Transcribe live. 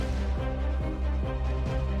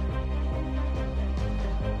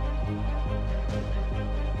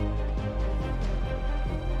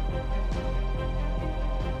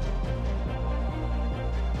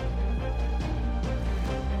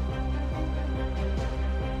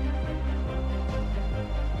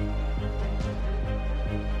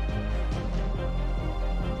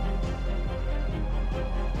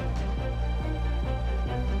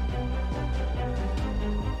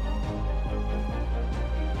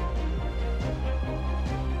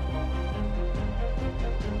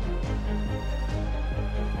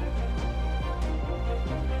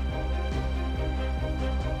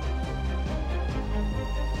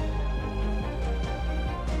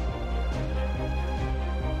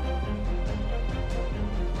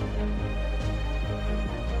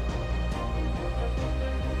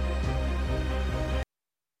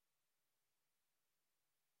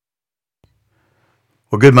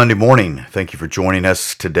Well, good Monday morning. Thank you for joining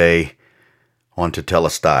us today on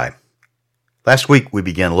Tetelestai. Last week we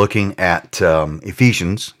began looking at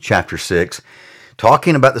Ephesians chapter 6,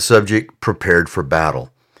 talking about the subject prepared for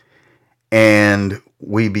battle. And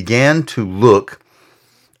we began to look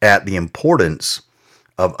at the importance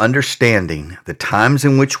of understanding the times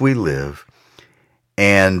in which we live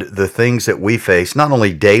and the things that we face, not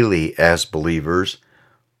only daily as believers,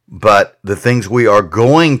 but the things we are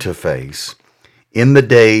going to face in the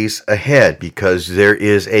days ahead, because there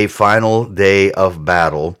is a final day of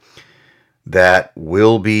battle that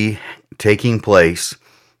will be taking place,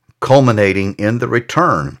 culminating in the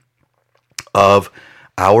return of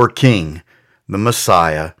our King, the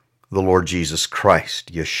Messiah, the Lord Jesus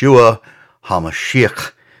Christ, Yeshua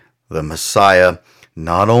HaMashiach, the Messiah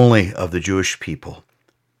not only of the Jewish people,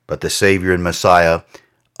 but the Savior and Messiah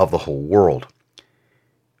of the whole world.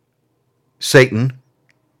 Satan,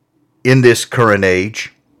 in this current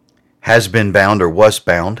age, has been bound or was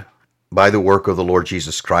bound by the work of the Lord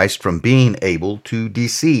Jesus Christ from being able to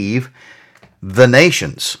deceive the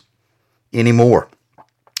nations anymore.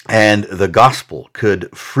 And the gospel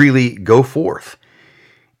could freely go forth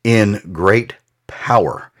in great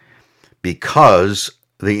power because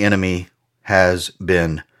the enemy has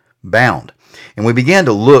been bound. And we began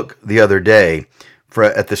to look the other day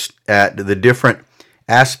at the different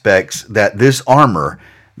aspects that this armor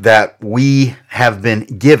that we have been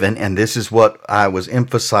given, and this is what I was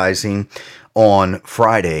emphasizing on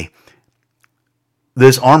Friday.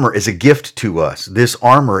 This armor is a gift to us. This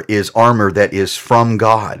armor is armor that is from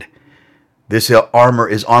God. This armor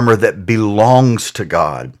is armor that belongs to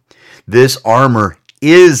God. This armor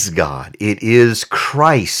is God. It is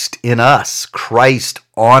Christ in us, Christ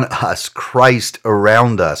on us, Christ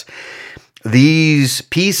around us. These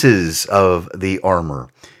pieces of the armor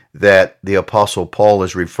that the Apostle Paul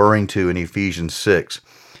is referring to in Ephesians 6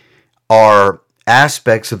 are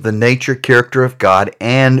aspects of the nature, character of God,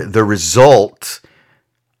 and the result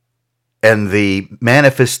and the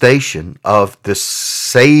manifestation of the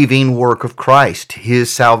saving work of Christ,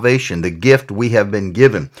 His salvation, the gift we have been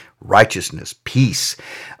given: righteousness, peace,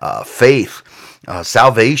 faith,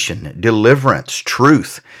 salvation, deliverance,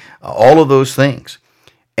 truth, all of those things.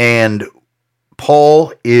 And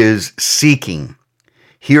Paul is seeking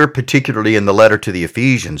here, particularly in the letter to the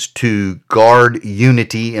Ephesians, to guard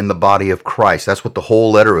unity in the body of Christ. That's what the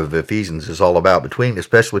whole letter of Ephesians is all about,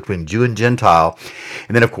 especially between Jew and Gentile.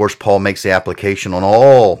 And then, of course, Paul makes the application on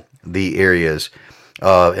all the areas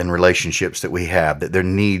and relationships that we have, that there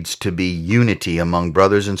needs to be unity among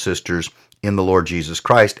brothers and sisters in the Lord Jesus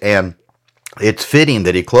Christ. And it's fitting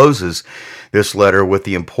that he closes this letter with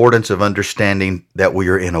the importance of understanding that we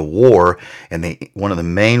are in a war, and one of the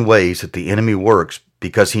main ways that the enemy works,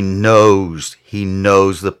 because he knows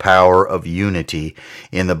the power of unity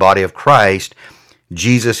in the body of Christ.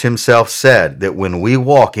 Jesus himself said that when we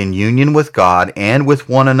walk in union with God and with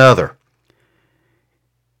one another,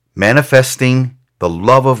 manifesting the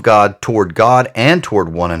love of God and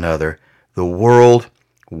toward one another, the world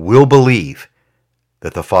will believe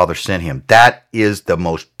that the Father sent him. That is the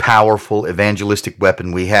most powerful evangelistic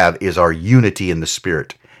weapon we have, is our unity in the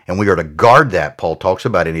Spirit. And we are to guard that, Paul talks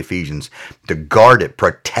about in Ephesians, to guard it,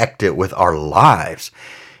 protect it with our lives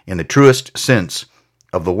in the truest sense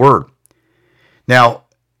of the word. Now,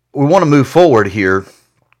 we want to move forward here,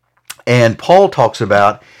 and Paul talks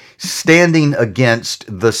about standing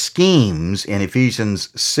against the schemes in Ephesians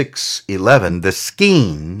 6:11, the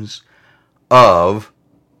schemes of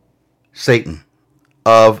Satan,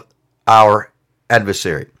 of our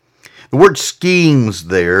adversary. The word schemes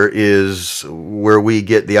there is where we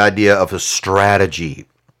get the idea of a strategy,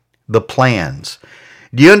 the plans.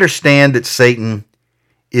 Do you understand that Satan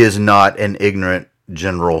is not an ignorant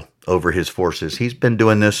general over his forces? He's been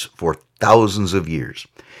doing this for thousands of years.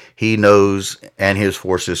 He knows, and his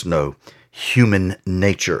forces know, human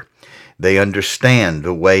nature. They understand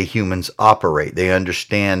the way humans operate. They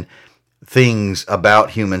understand things about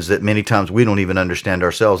humans that many times we don't even understand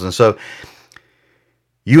ourselves. And so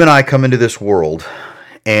you and I come into this world,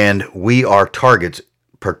 and we are targets,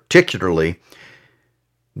 particularly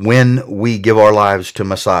when we give our lives to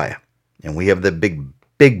Messiah. And we have the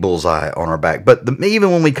big bullseye on our back. But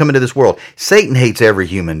even when we come into this world, Satan hates every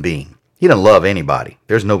human being. He doesn't love anybody.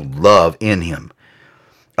 There's no love in him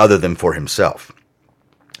other than for himself.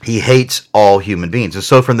 He hates all human beings. And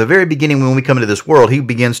so from the very beginning, when we come into this world, he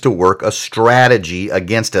begins to work a strategy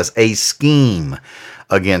against us, a scheme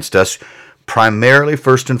against us, primarily,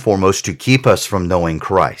 first and foremost, to keep us from knowing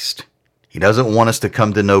Christ. He doesn't want us to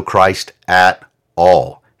come to know Christ at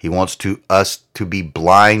all. He wants us to be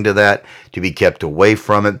blind to that, to be kept away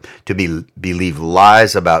from it, to believe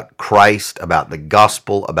lies about Christ, about the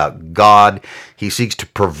gospel, about God. He seeks to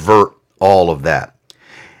pervert all of that.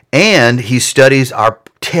 And he studies our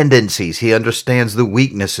tendencies. He understands the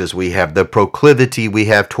weaknesses we have, the proclivity we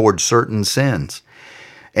have towards certain sins.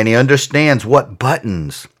 And he understands what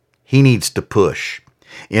buttons he needs to push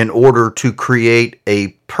in order to create a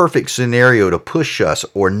perfect scenario to push us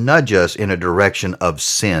or nudge us in a direction of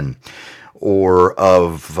sin or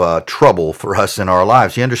of trouble for us in our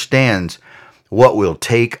lives. He understands what will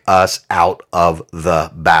take us out of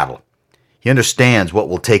the battle. He understands what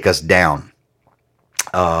will take us down.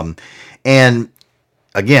 And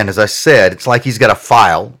again, as I said, it's like he's got a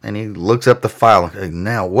file, and he looks up the file.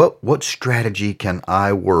 Now, what strategy can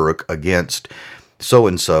I work against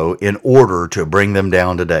so-and-so in order to bring them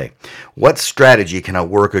down today? What strategy can I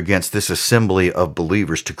work against this assembly of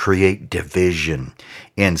believers to create division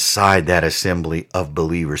inside that assembly of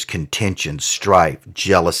believers? Contention, strife,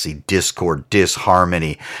 jealousy, discord,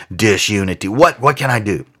 disharmony, disunity. What can I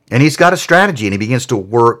do? And he's got a strategy, and he begins to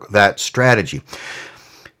work that strategy.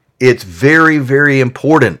 It's very, very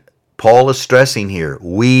important. Paul is stressing here,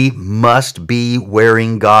 we must be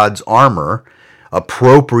wearing God's armor,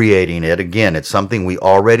 appropriating it. Again, it's something we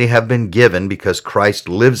already have been given because Christ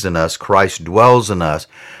lives in us, Christ dwells in us.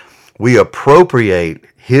 We appropriate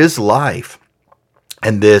his life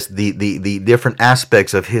and the different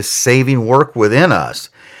aspects of his saving work within us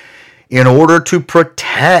in order to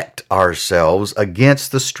protect ourselves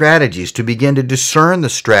against the strategies, to begin to discern the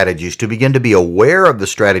strategies, to begin to be aware of the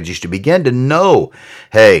strategies, to begin to know,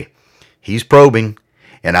 hey, he's probing,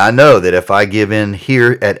 and I know that if I give in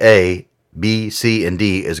here at A, B, C, and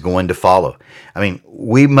D is going to follow. I mean,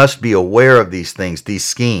 we must be aware of these things, these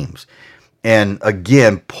schemes. And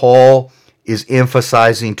again, Paul is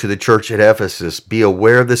emphasizing to the church at Ephesus, be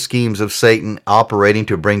aware of the schemes of Satan operating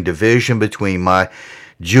to bring division between my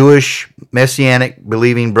Jewish Messianic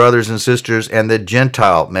believing brothers and sisters and the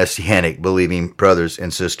Gentile Messianic believing brothers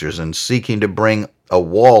and sisters, and seeking to bring a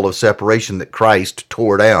wall of separation that Christ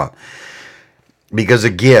tore down. Because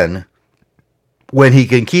again, when he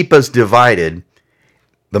can keep us divided,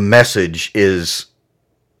 the message is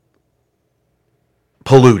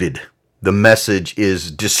polluted. The message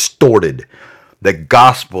is distorted. The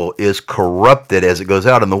gospel is corrupted as it goes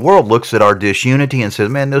out. And the world looks at our disunity and says,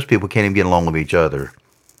 man, those people can't even get along with each other.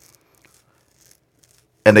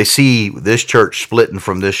 And they see this church splitting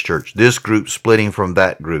from this church, this group splitting from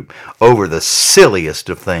that group, over the silliest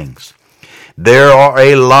of things. There are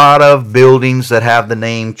a lot of buildings that have the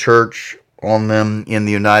name church on them in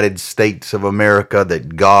the United States of America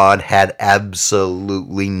that God had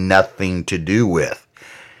absolutely nothing to do with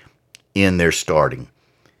in their starting.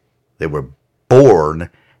 They were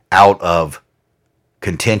born out of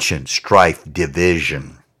contention, strife,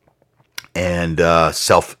 division, and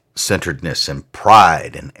self-centeredness and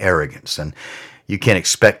pride and arrogance. And you can't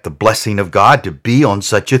expect the blessing of God to be on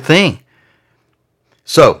such a thing.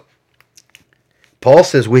 So, Paul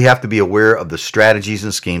says we have to be aware of the strategies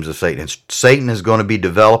and schemes of Satan. And Satan is going to be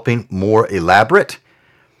developing more elaborate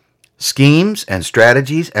schemes and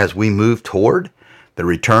strategies as we move toward the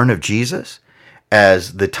return of Jesus,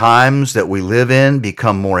 as the times that we live in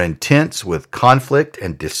become more intense with conflict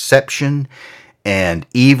and deception and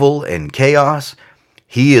evil and chaos.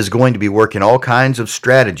 He is going to be working all kinds of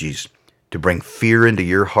strategies to bring fear into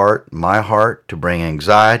your heart, my heart, to bring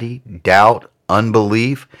anxiety, doubt,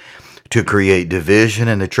 unbelief, to create division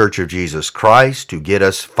in the Church of Jesus Christ, to get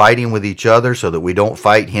us fighting with each other so that we don't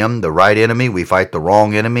fight him, the right enemy. We fight the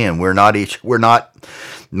wrong enemy, and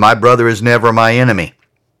my brother is never my enemy.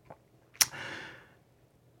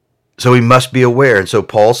 So we must be aware. And so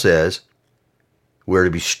Paul says we're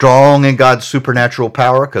to be strong in God's supernatural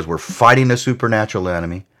power because we're fighting a supernatural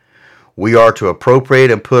enemy. We are to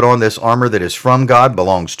appropriate and put on this armor that is from God,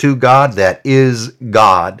 belongs to God, that is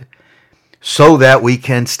God, so that we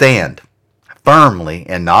can stand firmly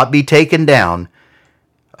and not be taken down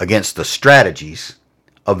against the strategies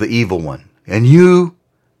of the evil one. And you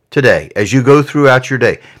today, as you go throughout your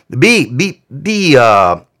day, be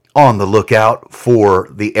on the lookout for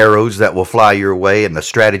the arrows that will fly your way and the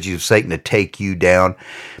strategies of Satan to take you down.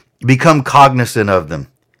 Become cognizant of them.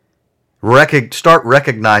 Start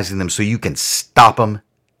recognizing them so you can stop them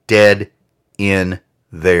dead in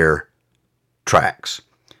their tracks.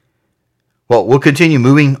 Well, we'll continue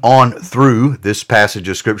moving on through this passage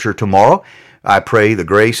of Scripture tomorrow. I pray the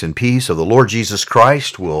grace and peace of the Lord Jesus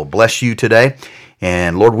Christ will bless you today.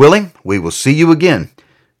 And Lord willing, we will see you again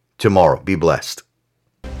tomorrow. Be blessed.